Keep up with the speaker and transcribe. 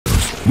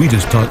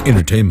sweetest talk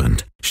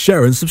entertainment.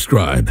 Share and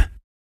subscribe.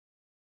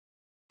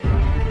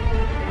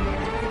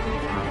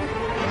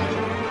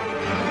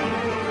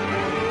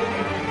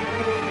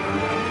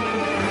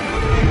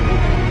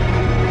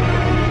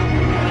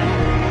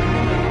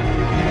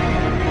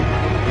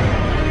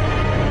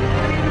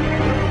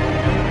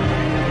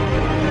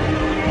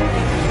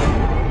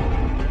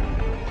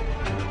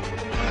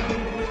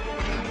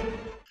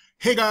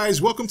 Hey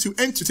guys, welcome to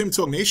Entertainment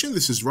Talk Nation.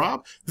 This is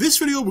Rob. This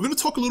video, we're going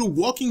to talk a little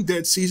Walking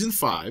Dead Season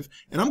 5,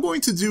 and I'm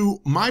going to do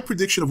my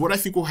prediction of what I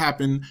think will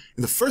happen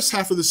in the first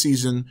half of the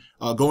season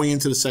going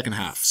into the second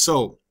half.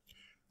 So,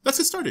 let's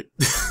get started.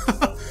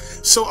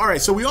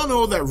 Alright, so we all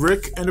know that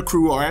Rick and the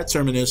crew are at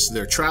Terminus.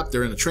 They're trapped,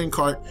 they're in a train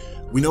cart.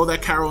 We know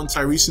that Carol and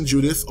Tyrese and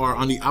Judith are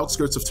on the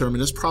outskirts of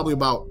Terminus, probably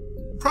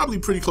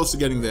pretty close to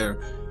getting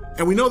there.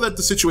 And we know that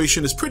the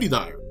situation is pretty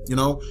dire, you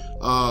know?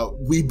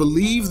 We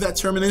believe that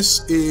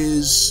Terminus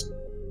is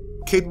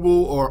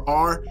capable or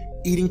are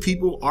eating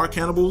people, are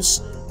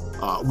cannibals.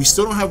 We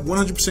still don't have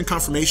 100%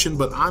 confirmation,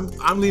 but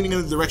I'm leaning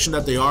in the direction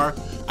that they are.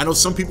 I know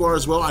some people are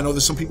as well. I know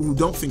there's some people who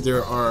don't think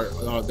there are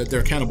that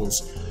they're cannibals.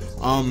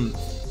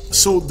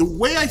 So the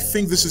way I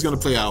think this is going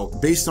to play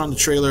out, based on the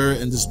trailer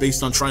and just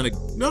based on trying to,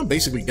 you know,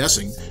 basically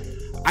guessing,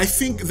 I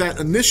think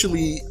that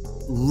initially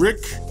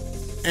Rick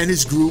and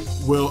his group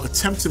will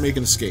attempt to make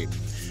an escape,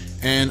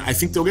 and I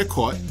think they'll get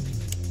caught.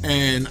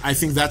 And I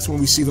think that's when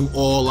we see them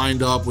all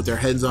lined up with their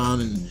heads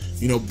on and,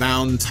 you know,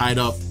 bound and tied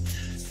up.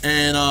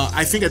 And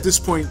I think at this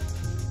point,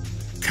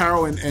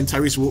 Carol and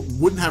Tyrese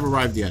wouldn't have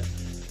arrived yet.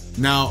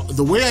 Now,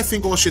 the way I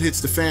think all shit hits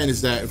the fan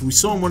is that if we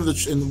saw in one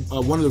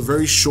of the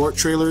very short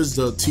trailers,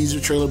 the teaser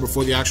trailer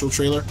before the actual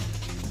trailer,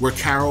 where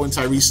Carol and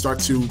Tyrese start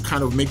to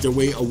kind of make their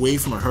way away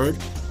from a herd,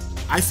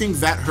 I think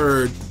that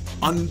herd,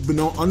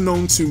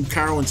 unknown to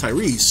Carol and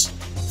Tyrese,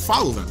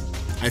 follow them.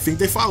 I think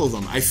they follow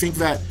them. I think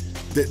that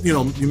you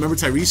know, you remember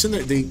Tyrese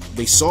and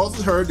they saw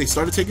the herd, they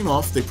started taking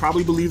off, they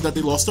probably believed that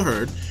they lost the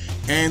herd,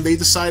 and they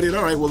decided,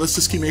 all right, well, let's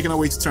just keep making our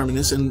way to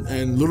Terminus,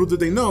 and little did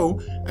they know,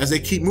 as they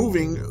keep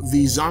moving,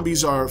 the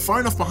zombies are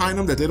far enough behind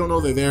them that they don't know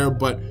they're there,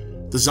 but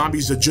the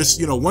zombies are just,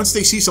 you know, once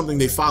they see something,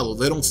 they follow,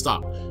 they don't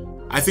stop.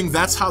 I think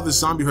that's how this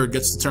zombie herd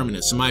gets to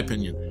Terminus, in my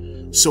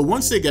opinion. So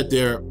once they get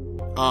there,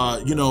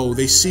 you know,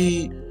 they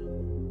see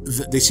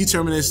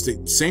Terminus,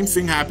 the same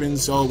thing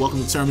happens, oh,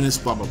 welcome to Terminus,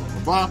 blah, blah, blah,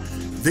 blah, blah.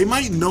 They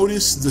might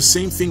notice the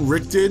same thing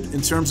Rick did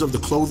in terms of the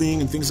clothing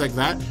and things like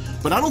that,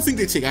 but I don't think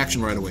they take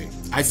action right away.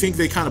 I think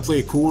they kind of play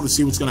it cool to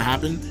see what's going to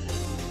happen.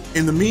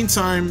 In the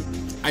meantime,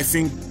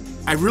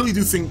 I really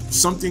do think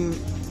something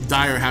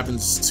dire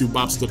happens to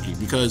Bob Stuckey,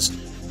 because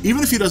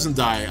even if he doesn't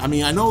die, I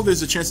mean, I know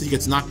there's a chance that he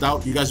gets knocked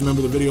out. You guys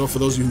remember the video, for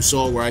those of you who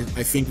saw, where I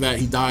think that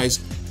he dies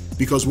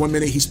because one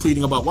minute he's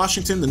pleading about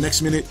Washington, the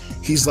next minute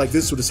he's like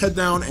this with his head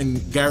down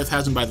and Gareth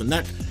has him by the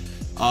neck.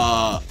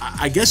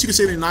 I guess you could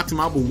say they knocked him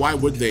out, but why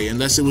would they?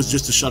 Unless it was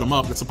just to shut him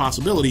up. That's a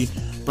possibility.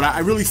 But I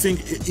really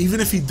think,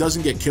 even if he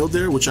doesn't get killed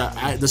there, which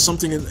there's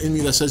something in me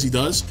that says he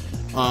does,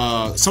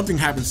 something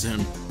happens to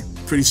him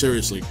pretty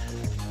seriously.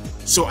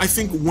 So I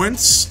think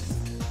once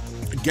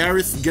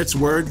Gareth gets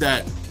word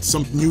that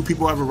some new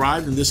people have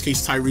arrived, in this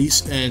case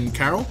Tyrese and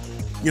Carol,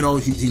 you know,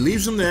 he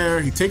leaves them there,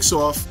 he takes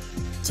off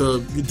to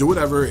do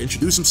whatever,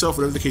 introduce himself,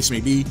 whatever the case may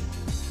be,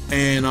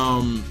 and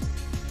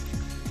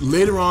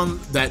later on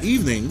that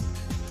evening,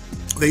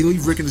 they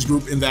leave Rick and his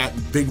group in that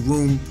big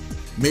room.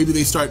 Maybe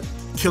they start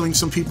killing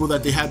some people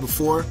that they had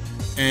before,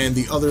 and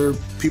the other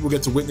people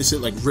get to witness it,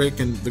 like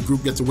Rick and the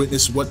group get to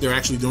witness what they're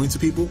actually doing to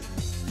people.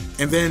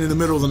 And then in the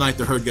middle of the night,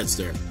 the herd gets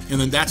there.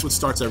 And then that's what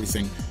starts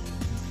everything.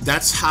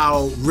 That's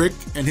how Rick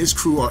and his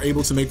crew are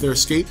able to make their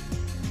escape.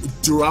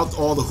 Throughout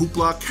all the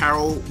hoopla,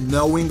 Carol,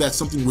 knowing that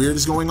something weird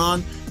is going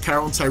on,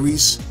 Carol and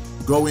Tyrese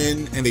go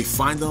in and they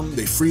find them,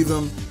 they free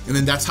them, and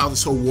then that's how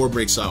this whole war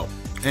breaks out.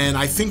 And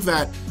I think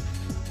that,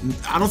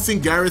 I don't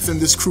think Gareth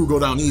and this crew go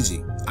down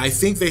easy. I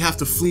think they have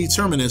to flee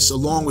Terminus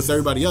along with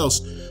everybody else,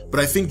 but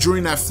I think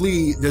during that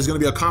flee, there's going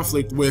to be a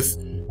conflict with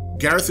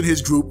Gareth and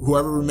his group,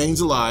 whoever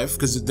remains alive,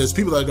 because there's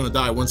people that are going to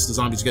die once the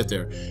zombies get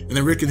there, and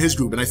then Rick and his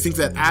group. And I think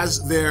that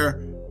as they're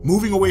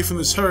moving away from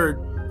this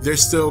herd, they're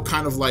still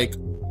kind of like,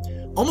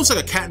 almost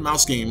like a cat and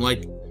mouse game,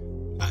 like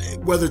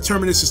whether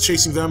Terminus is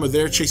chasing them or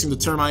they're chasing the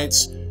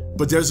termites,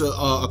 but there's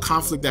a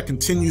conflict that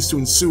continues to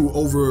ensue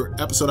over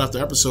episode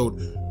after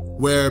episode,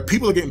 where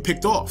people are getting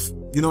picked off.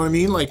 You know what I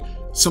mean? Like,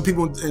 some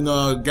people in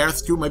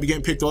Gareth's group might be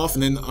getting picked off,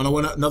 and then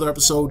on another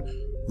episode,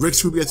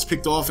 Rick's group gets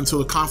picked off until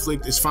the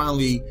conflict is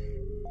finally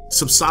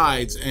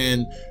subsides.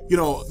 And, you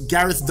know,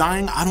 Gareth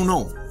dying, I don't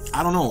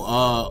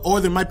know. Or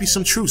there might be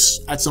some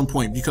truce at some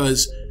point,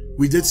 because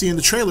we did see in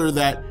the trailer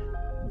that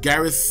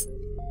Gareth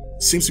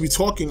seems to be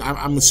talking,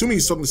 I'm assuming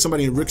he's talking to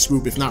somebody in Rick's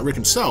group, if not Rick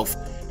himself,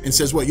 and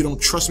says, what, you don't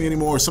trust me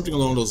anymore, or something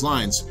along those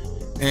lines.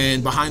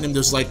 And behind him,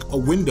 there's like a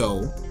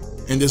window,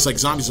 and there's like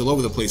zombies all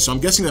over the place. So I'm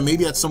guessing that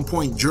maybe at some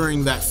point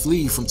during that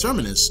flee from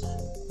Terminus,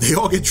 they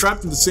all get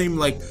trapped in the same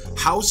like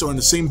house or in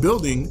the same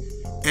building,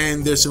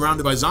 and they're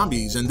surrounded by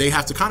zombies, and they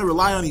have to kind of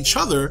rely on each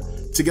other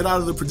to get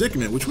out of the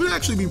predicament, which would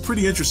actually be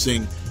pretty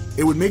interesting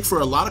it would make for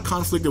a lot of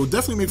conflict. It would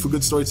definitely make for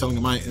good storytelling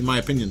in my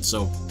opinion.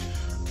 So,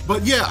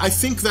 but yeah, I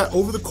think that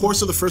over the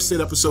course of the first 8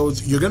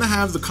 episodes, you're gonna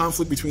have the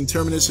conflict between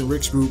Terminus and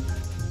Rick's group.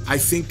 I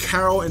think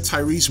Carol and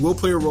Tyrese will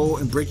play a role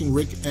in breaking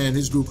Rick and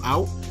his group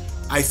out.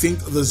 I think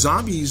the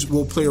zombies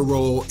will play a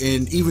role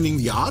in evening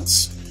the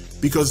odds,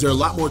 because there are a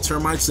lot more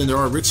termites than there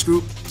are Rick's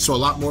group, so a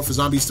lot more for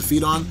zombies to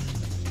feed on.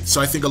 So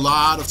I think a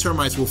lot of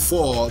termites will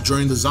fall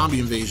during the zombie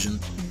invasion,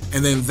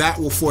 and then that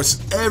will force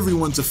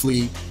everyone to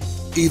flee,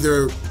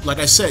 either, like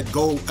I said,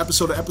 go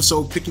episode to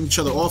episode, picking each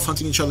other off,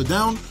 hunting each other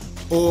down,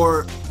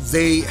 or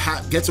they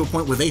get to a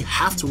point where they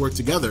have to work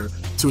together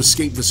to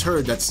escape this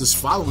herd that's just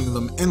following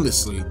them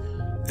endlessly,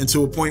 and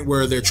to a point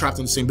where they're trapped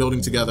in the same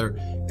building together.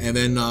 And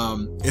then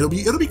it'll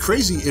be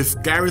crazy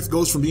if Gareth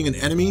goes from being an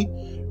enemy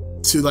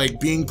to like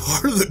being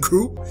part of the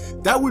group.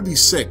 That would be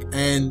sick.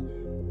 And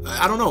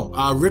I don't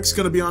know, Rick's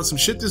gonna be on some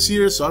shit this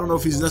year, so I don't know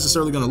if he's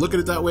necessarily gonna look at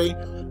it that way,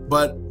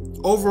 but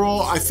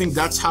overall I think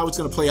that's how it's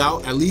gonna play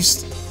out, at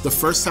least the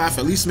first half,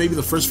 at least maybe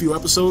the first few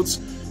episodes.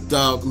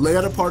 The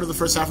later part of the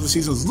first half of the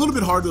season is a little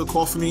bit hard to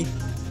call for me,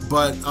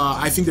 but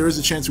I think there is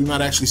a chance we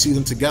might actually see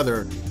them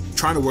together,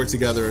 trying to work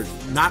together,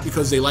 not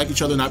because they like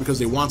each other, not because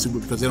they want to,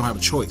 but because they don't have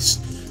a choice.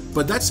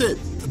 But that's it.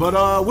 But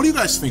what do you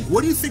guys think?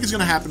 What do you think is going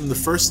to happen in the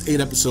first 8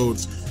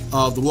 episodes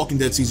of The Walking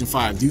Dead Season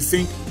 5? Do you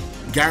think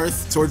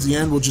Gareth, towards the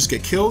end, will just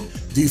get killed?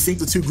 Do you think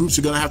the two groups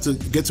are going to have to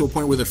get to a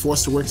point where they're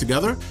forced to work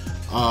together?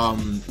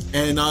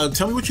 And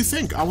tell me what you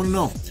think. I want to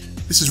know.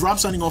 This is Rob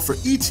signing off for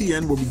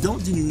ETN, where we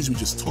don't do news, we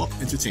just talk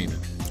entertainment.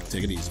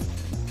 Take it easy.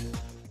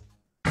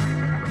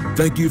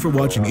 Thank you for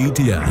watching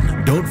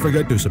ETN. Don't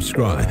forget to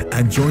subscribe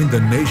and join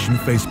the Nation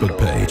Facebook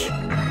page.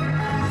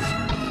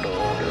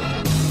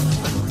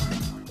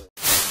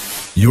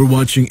 You're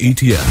watching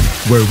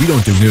ETN, where we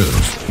don't do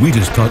news, we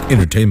just talk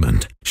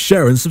entertainment.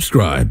 Share and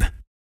subscribe.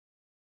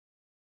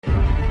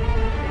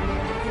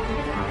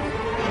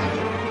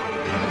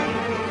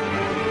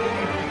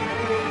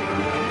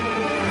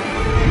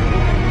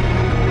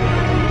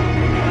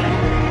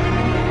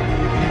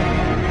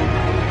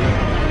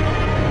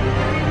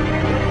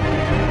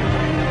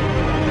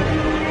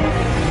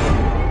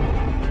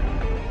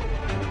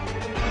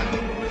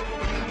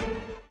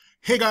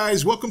 Hey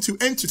guys, welcome to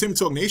Entertainment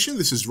Talk Nation.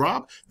 This is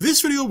Rob. This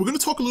video, we're going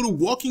to talk a little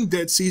Walking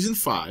Dead Season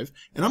 5,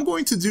 and I'm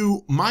going to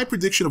do my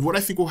prediction of what I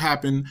think will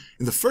happen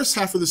in the first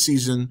half of the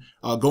season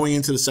going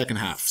into the second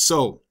half.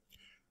 So,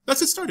 let's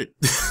get started.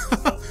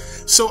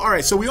 So,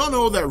 alright, so we all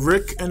know that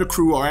Rick and the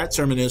crew are at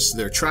Terminus.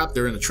 They're trapped,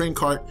 they're in a train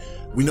cart.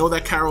 We know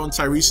that Carol and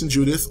Tyrese and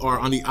Judith are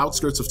on the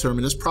outskirts of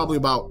Terminus,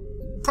 probably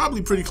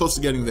pretty close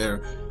to getting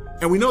there.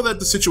 And we know that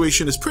the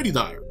situation is pretty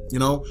dire, you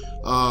know?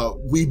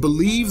 We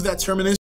believe that Terminus